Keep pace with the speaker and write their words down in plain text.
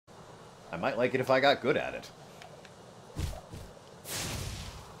I might like it if I got good at it.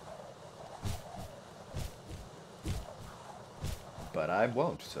 But I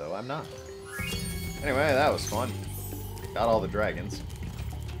won't, so I'm not. Anyway, that was fun. Got all the dragons.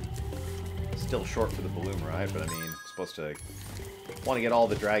 Still short for the balloon ride, but I mean, I'm supposed to want to get all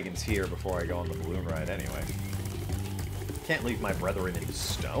the dragons here before I go on the balloon ride anyway. Can't leave my brethren in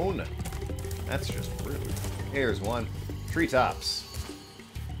stone. That's just rude. Here's one. Treetops.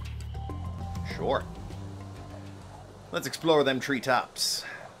 Sure. Let's explore them treetops.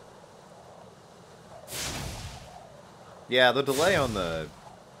 Yeah, the delay on the...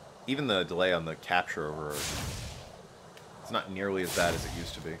 Even the delay on the capture over... It's not nearly as bad as it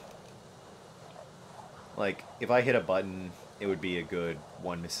used to be. Like, if I hit a button, it would be a good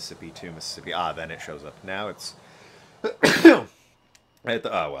 1 Mississippi, 2 Mississippi. Ah, then it shows up. Now it's... oh,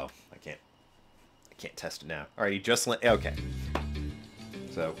 well. I can't test it now. Alright, he just... Okay.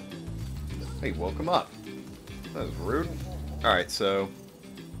 So... Hey, woke him up. That was rude. Alright, so...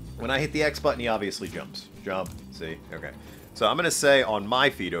 When I hit the X button, he obviously jumps. Jump. See? Okay. So I'm going to say on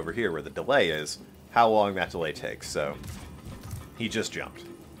my feed over here, where the delay is, how long that delay takes. So, he just jumped.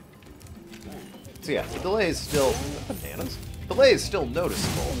 So yeah, the delay is still... Bananas? Delay is still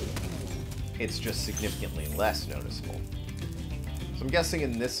noticeable. It's just significantly less noticeable. So I'm guessing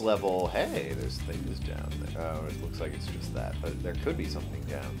in this level... Hey, there's things down there. Oh, it looks like it's just that. But there could be something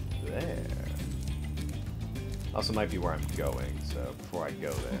down there. Also might be where I'm going, so before I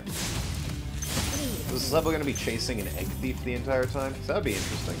go there. Is this level going to be chasing an egg thief the entire time? Because that would be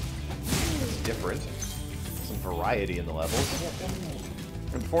interesting. It's different. Some variety in the levels.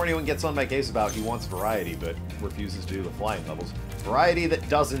 And before anyone gets on my case about he wants variety but refuses to do the flying levels, variety that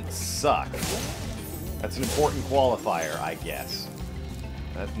doesn't suck. That's an important qualifier, I guess.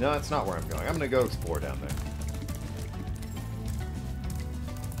 No, that's not where I'm going. I'm going to go explore down there.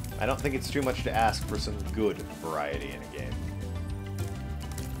 I don't think it's too much to ask for some good variety in a game.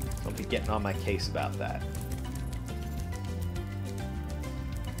 Don't be getting on my case about that.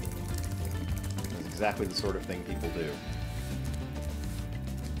 That's exactly the sort of thing people do.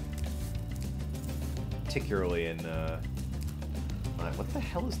 Particularly in, what the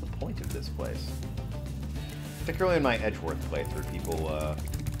hell is the point of this place? Particularly in my Edgeworth playthrough, people,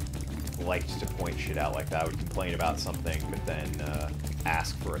 liked to point shit out like that. I would complain about something, but then,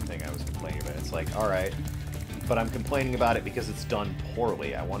 ask for a thing I was complaining about. It's like, alright, but I'm complaining about it because it's done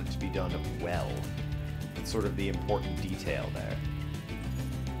poorly. I want it to be done well. It's sort of the important detail there.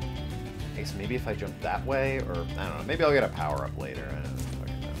 Okay, so maybe if I jump that way, or, I don't know, maybe I'll get a power-up later. I don't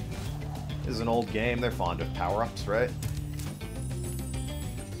fucking know. This is an old game, they're fond of power-ups, right?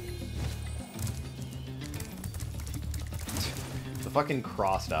 The fucking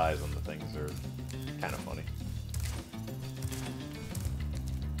crossed eyes on the things are kind of funny.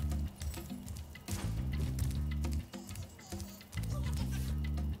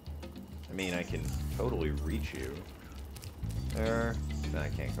 I mean, I can totally reach you. There. No, I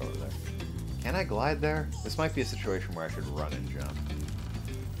can't go over there. Can I glide there? This might be a situation where I should run and jump.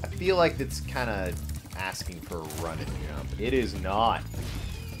 I feel like it's kind of asking for a run and jump. It is not.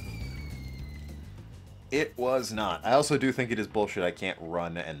 It was not. I also do think it is bullshit I can't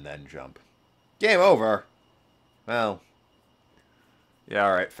run and then jump. Game over! Well. Yeah,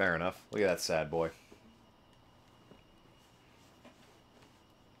 alright, fair enough. Look at that sad boy.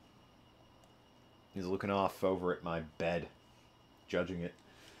 He's looking off over at my bed, judging it.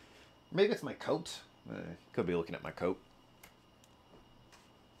 Maybe it's my coat. Could be looking at my coat.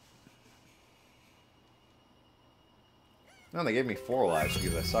 No, they gave me 4 lives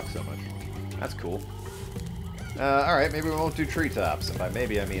because I suck so much. That's cool. Alright, maybe we won't do treetops. And by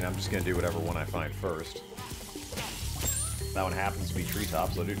maybe, I mean I'm just going to do whatever one I find first. If that one happens to be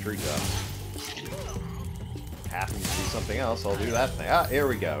treetops, I'll do treetops. Happens to be something else, I'll do that thing. Ah, here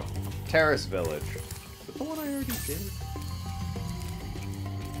we go. Terrace Village. Is that the one I already did?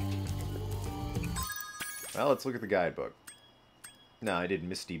 Well, let's look at the guidebook. No, I did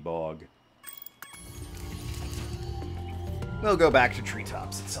Misty Bog. We'll go back to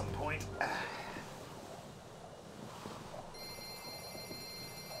treetops at some point.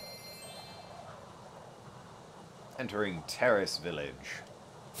 Entering Terrace Village.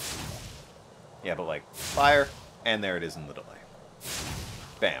 Yeah, but like, fire, and there it is in the delay.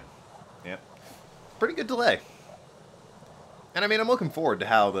 Bam. Yep. Pretty good delay. And I mean, I'm looking forward to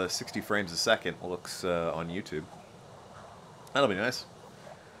how the 60 frames a second looks on YouTube. That'll be nice.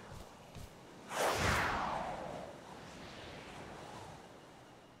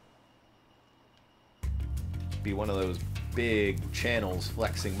 Be one of those big channels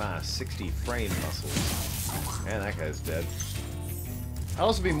flexing my 60 frame muscles. Man, that guy's dead. I'd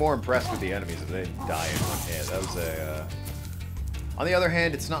also be more impressed with the enemies if they didn't die in one hit. That was a... On the other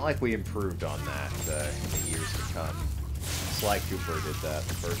hand, it's not like we improved on that in the years to come. Sly Cooper did that,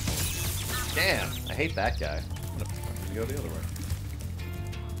 the first one. Damn! I hate that guy. I'm gonna go the other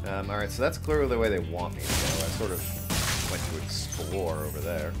way. Alright, so that's clearly the way they want me to go. I sort of went to explore over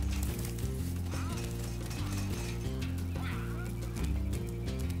there.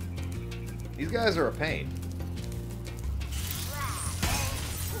 These guys are a pain.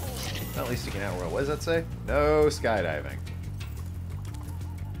 Well, at least you can outrun. What does that say? No skydiving.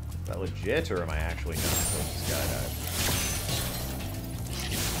 Is that legit, or am I actually not supposed to skydive?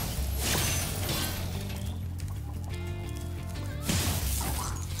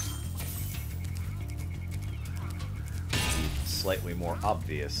 Slightly more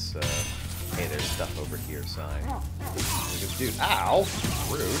obvious, hey, there's stuff over here sign. Dude, ow!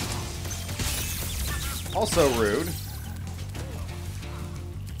 Rude. Also rude.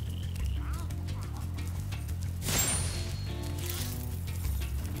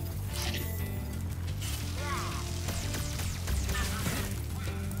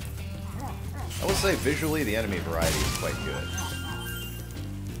 I will say, visually, the enemy variety is quite good.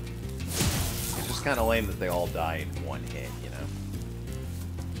 It's just kind of lame that they all die in one hit, you know?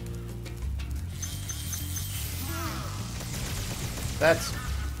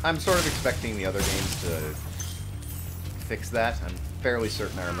 I'm sort of expecting the other games to fix that. I'm fairly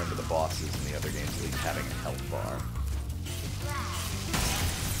certain I remember the bosses in the other games at least having a health bar.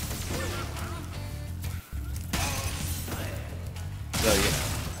 So, you know.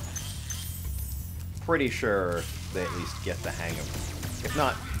 Pretty sure they at least get the hang of, if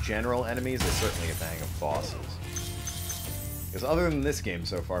not general enemies, they certainly get the hang of bosses. Because other than this game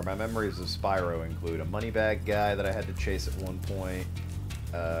so far, my memories of Spyro include a money bag guy that I had to chase at one point,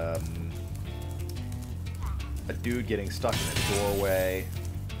 a dude getting stuck in a doorway,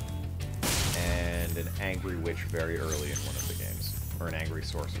 and an angry witch very early in one of the games. Or an angry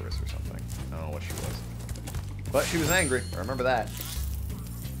sorceress or something. I don't know what she was. But she was angry. I remember that.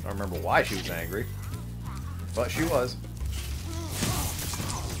 I don't remember why she was angry. But she was.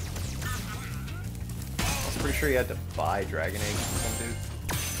 I was pretty sure you had to buy dragon eggs from some dude.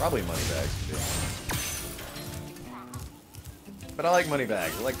 Probably money bags, too. But I like money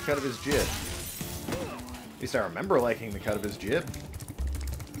bags. I like the cut of his jib. At least I remember liking the cut of his jib.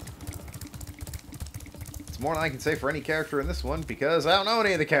 It's more than I can say for any character in this one, because I don't know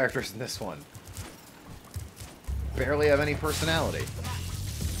any of the characters in this one. Barely have any personality.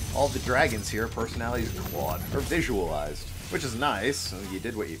 All the dragons here, personalities are clawed, or visualized, which is nice, so you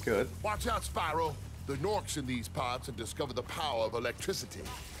did what you could. Watch out, Spyro. The Norks in these parts have discovered the power of electricity.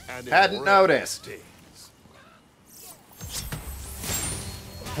 And hadn't noticed.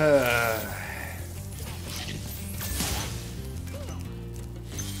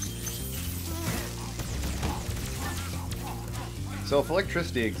 So if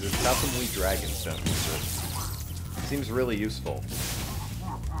electricity exists, how come we dragons don't use it? It seems really useful.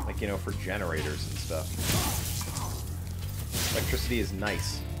 Like, you know, for generators and stuff. Electricity is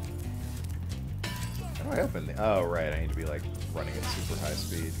nice. How do I open the... Oh, right, I need to be, like, running at super high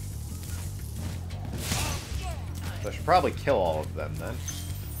speed. So I should probably kill all of them, then.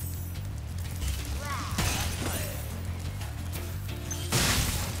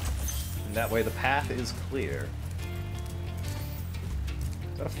 And that way the path is clear.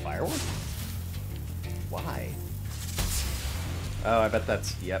 Is that a firework? Why? Oh, I bet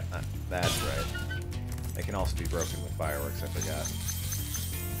that's... Yep, that's right. They can also be broken with fireworks, I forgot.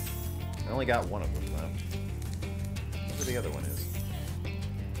 I only got one of them, though. Whatever the other one is.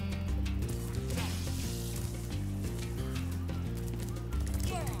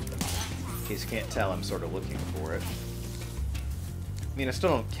 In case you can't tell, I'm sort of looking for it. I mean, I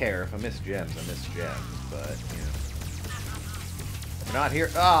still don't care. If I miss gems, I miss gems, but, you know. We're not here...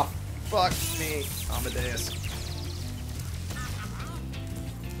 Oh, fuck me, Amadeus.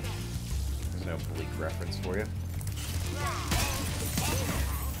 There's no bleak reference for you.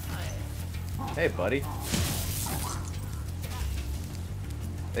 Hey, buddy.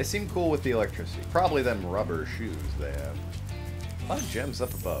 They seem cool with the electricity. Probably them rubber shoes they have. A lot of gems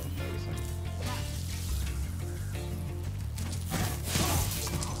up above, I'm noticing.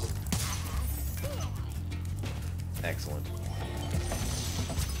 Excellent.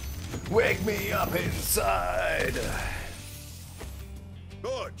 Wake me up inside!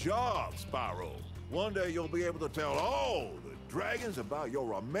 Good job, Spyro. One day you'll be able to tell all the dragons about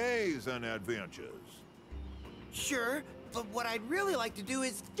your amazing adventures. Sure, but what I'd really like to do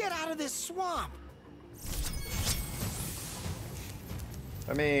is get out of this swamp.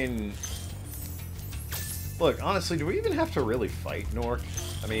 I mean... Look, honestly, do we even have to really fight Nork?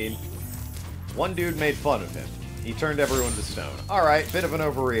 I mean, one dude made fun of him. He turned everyone to stone. Alright, bit of an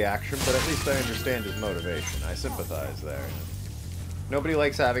overreaction, but at least I understand his motivation. I sympathize there. Nobody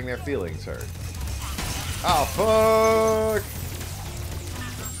likes having their feelings hurt. Oh, fuck!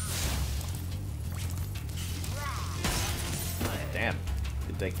 Damn.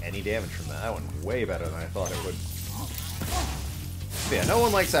 Didn't take any damage from that. That went way better than I thought it would. But yeah, no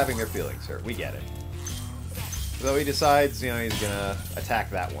one likes having their feelings hurt. We get it. So he decides, you know, he's gonna attack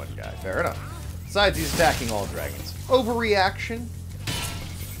that one guy. Fair enough. Besides, he's attacking all dragons. Overreaction,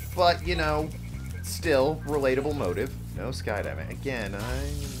 but, you know, still relatable motive. No skydiving. Again,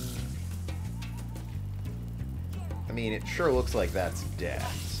 I mean, it sure looks like that's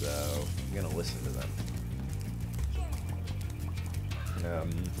death, so I'm gonna listen to them.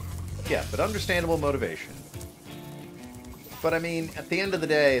 Yeah, but understandable motivation. But I mean, at the end of the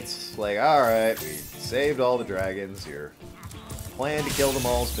day, it's like, alright, we saved all the dragons. Your plan to kill them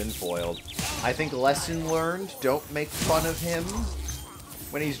all has been foiled. I think lesson learned, don't make fun of him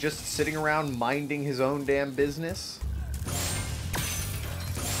when he's just sitting around minding his own damn business.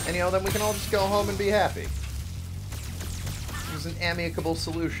 And, you know, then we can all just go home and be happy. There's an amicable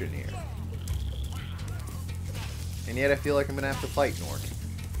solution here. And yet I feel like I'm going to have to fight Nork.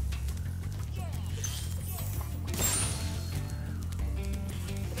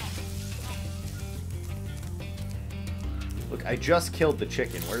 Look, I just killed the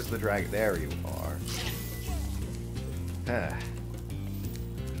chicken. Where's the dragon? There you are.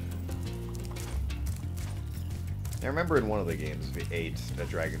 I remember in one of the games we ate a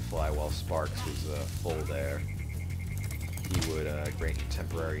dragonfly while Sparks was full there. He would grant you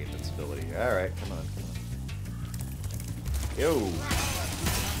temporary invincibility. Alright, come on, come on. Yo!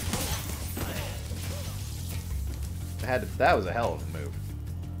 That was a hell of a move.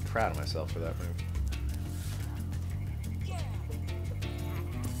 I'm proud of myself for that move.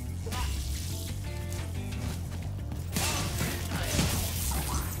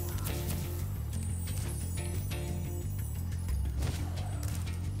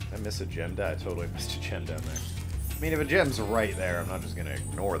 Miss a gem down? I totally missed a gem down there. I mean, if a gem's right there, I'm not just gonna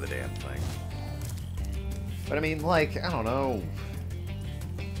ignore the damn thing. But I mean, like, I don't know.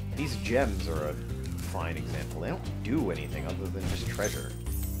 These gems are a fine example. They don't do anything other than just treasure.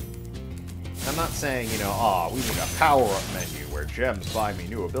 I'm not saying, you know, oh, we need a power-up menu where gems buy me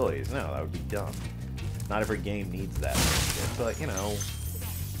new abilities. No, that would be dumb. Not every game needs that shit, but, you know...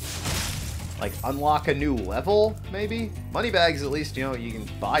 Like, unlock a new level, maybe? Moneybags, at least, you know, you can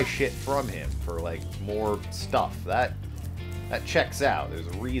buy shit from him for, like, more stuff. That checks out. There's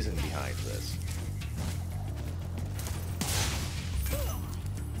a reason behind this.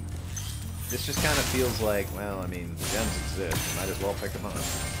 This just kind of feels like, well, I mean, the gems exist. You might as well pick them up.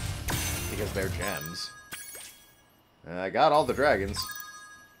 Because they're gems. I got all the dragons.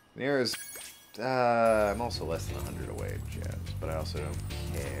 Nearest... I'm also less than 100 away at gems, but I also don't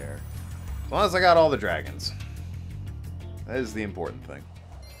care. As long as I got all the dragons. That is the important thing.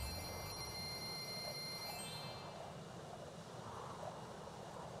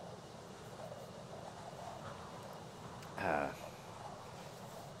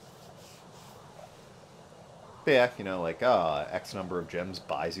 But yeah, you know, like, X number of gems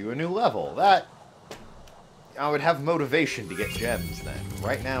buys you a new level. That... I would have motivation to get gems then.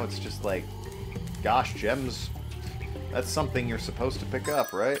 Right now it's just like, gosh, gems... That's something you're supposed to pick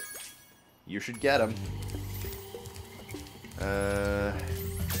up, right? You should get them.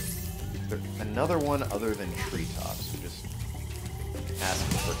 Another one other than treetops. We're just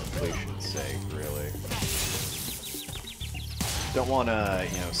asking for completion's sake, really. Don't want to,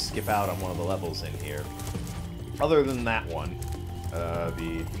 you know, skip out on one of the levels in here. Other than that one,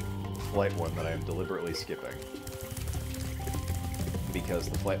 the flight one that I am deliberately skipping. Because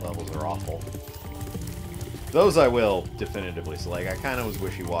the flight levels are awful. Those I will definitively. So, like, I kind of was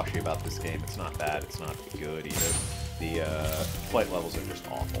wishy-washy about this game. It's not bad. It's not good either. The flight levels are just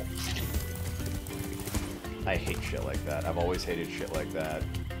awful. I hate shit like that. I've always hated shit like that.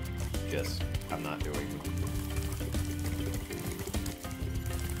 Just, I'm not doing it.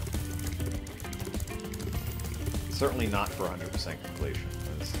 Certainly not for 100% completion.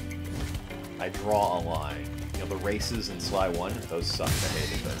 I draw a line. You know, the races in Sly 1, those sucked. I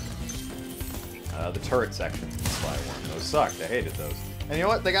hated those. The turret sections in Spy 1. Those sucked. I hated those. And you know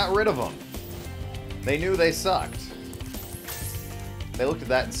what? They got rid of them. They knew they sucked. They looked at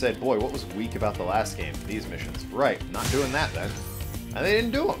that and said, boy, what was weak about the last game? These missions. Right. Not doing that then. And they didn't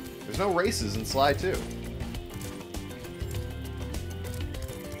do them. There's no races in Sly 2.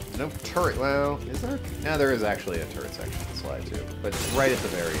 No turret. Well, is there? No, there is actually a turret section in Sly 2. But right at the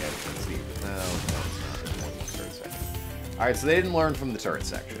very end. Let's see. No, it's not. Alright, so they didn't learn from the turret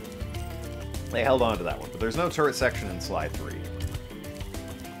section. They held on to that one, but there's no turret section in Slide 3.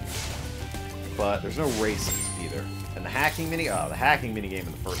 But there's no races either. And the hacking the hacking minigame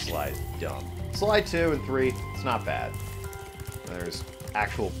in the first slide is dumb. Slide 2 and 3, it's not bad. There's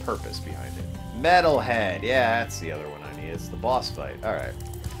actual purpose behind it. Metalhead, yeah, that's the other one I need. It's the boss fight. Alright.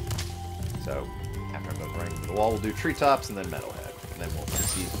 So, after I'm done running through the wall, we'll do treetops and then Metalhead. And then we'll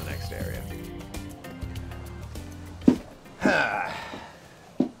proceed to the next area.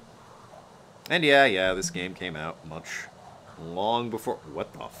 And yeah, this game came out much long before...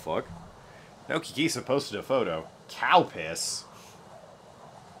 What the fuck? No, Kikisa posted a photo. Cow piss.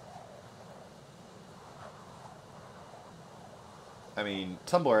 I mean,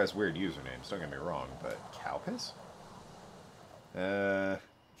 Tumblr has weird usernames, don't get me wrong, but cow piss?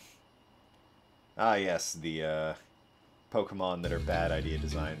 Yes, the, Pokemon that are bad idea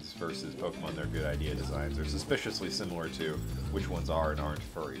designs versus Pokemon that are good idea designs are suspiciously similar to which ones are and aren't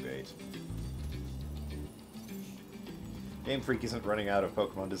furry bait. Game Freak isn't running out of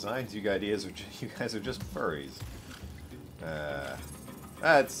Pokemon designs. You guys are just furries.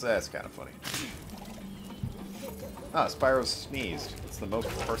 That's kind of funny. Ah, Spyro sneezed. It's the most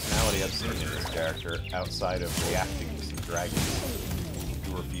personality I've seen in this character outside of reacting to some dragons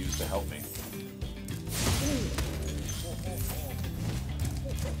who refuse to help me.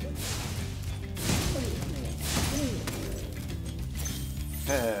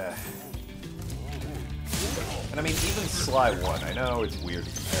 And I mean, even Sly 1, I know it's weird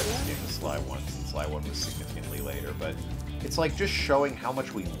to compare this game to Sly 1, since Sly 1 was significantly later, but it's like just showing how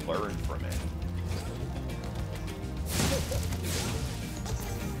much we learned from it.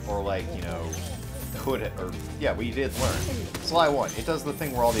 Or like, you know, we did learn. Sly 1, it does the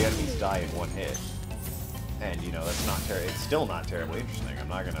thing where all the enemies die in one hit. And, you know, that's not it's still not terribly interesting. I'm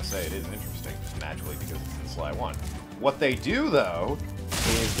not gonna say it is interesting, just magically because it's in Sly 1. What they do, though,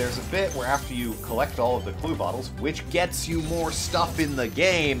 is there's a bit where after you collect all of the clue bottles, which gets you more stuff in the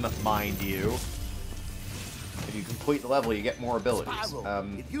game, mind you. If you complete the level, you get more abilities.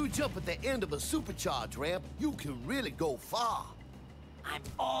 Spyro, if you jump at the end of a supercharge ramp, you can really go far. I'm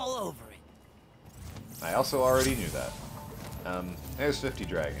all over it. I also already knew that. There's 50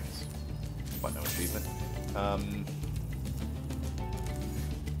 dragons. But no achievement.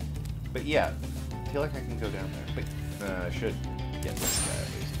 But yeah, I feel like I can go down there. But I should get this guy at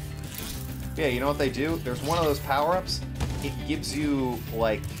least. Yeah, you know what they do? There's one of those power-ups. It gives you,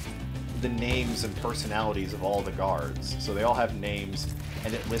 like, the names and personalities of all the guards. So they all have names,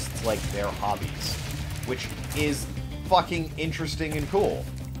 and it lists, like, their hobbies. Which is fucking interesting and cool.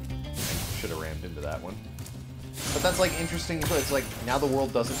 Should have rammed into that one. But that's, like, interesting and cool. It's like, now the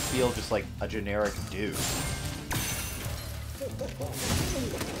world doesn't feel just like a generic dude.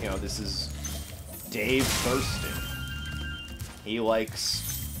 You know, this is Dave Thurston. He likes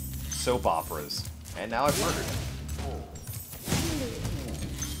soap operas. And now I've murdered him.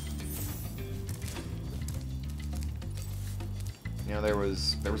 You know, there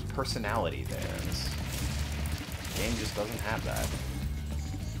was personality there. This game just doesn't have that.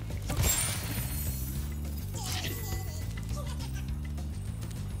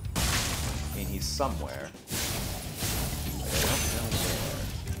 I mean, he's somewhere. But I don't know where.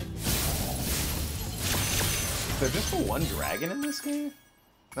 Is there just the one dragon in this game?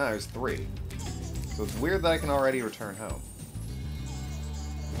 No, there's 3. So it's weird that I can already return home.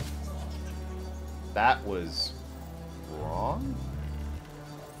 That was wrong?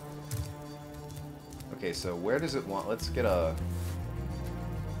 Okay, so where does it want... Let's get a...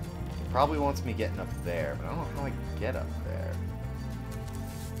 It probably wants me getting up there, but I don't know how I get up there.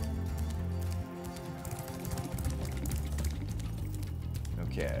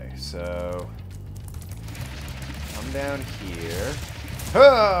 Okay, so... Come down here.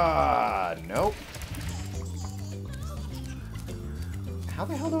 Ah! Nope. How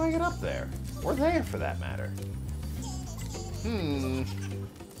the hell do I get up there? Or there, for that matter? It's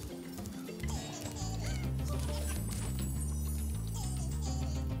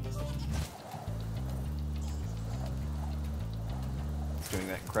doing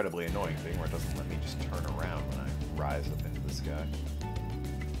that incredibly annoying thing where it doesn't let me just turn around when I rise up into the sky.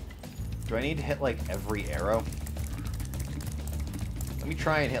 Do I need to hit, like, every arrow? Let me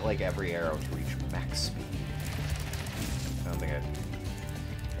try and hit, like, every arrow to reach max speed. I don't think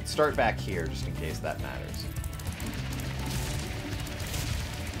I'd start back here, just in case that matters.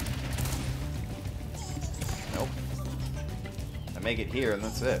 Nope. I make it here, and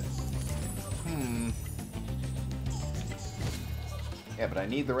that's it. Yeah, but I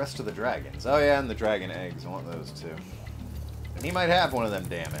need the rest of the dragons. Oh yeah, and the dragon eggs. I want those, too. And he might have one of them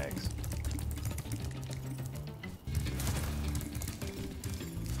damn eggs.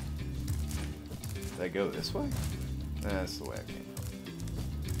 Did I go this way? That's the way I came.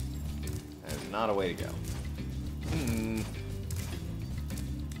 That is not a way to go.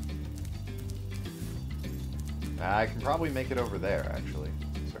 I can probably make it over there, actually.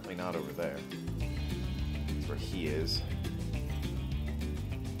 Certainly not over there. That's where he is.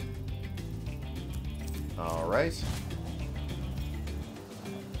 Alright.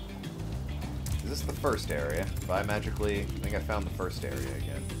 Is this the first area? If I magically... I think I found the first area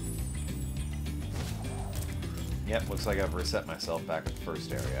again. Yep, looks like I've reset myself back at the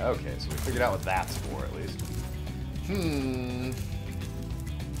first area. Okay, so we figured out what that's for, at least.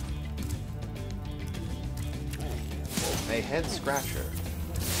 A head scratcher.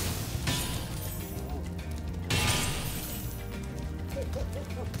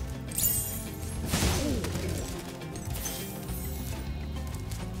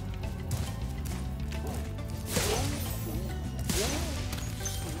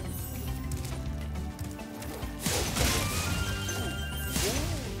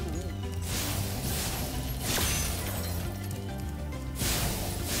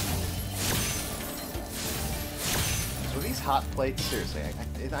 Hot plates? Seriously,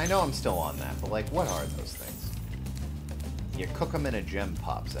 I know I'm still on that, but like, what are those things? You cook them and a gem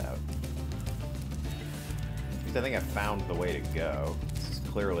pops out. I think I found the way to go. This is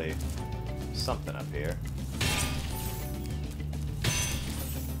clearly something up here.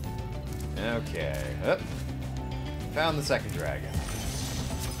 Okay. Found the second dragon.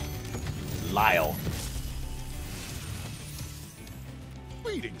 Lyle.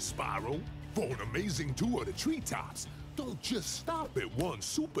 Greetings, Spyro. For an amazing tour of the treetops, don't just stop at one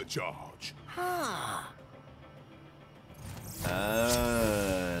supercharge. Huh.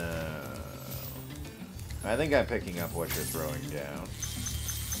 I think I'm picking up what you're throwing down.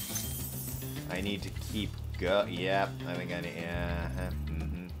 I need to keep go. Yep, I think I need. Yeah.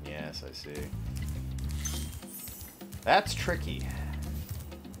 Yes, I see. That's tricky,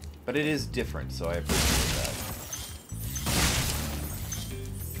 but it is different, so I appreciate that.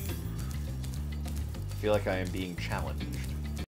 I feel like I am being challenged.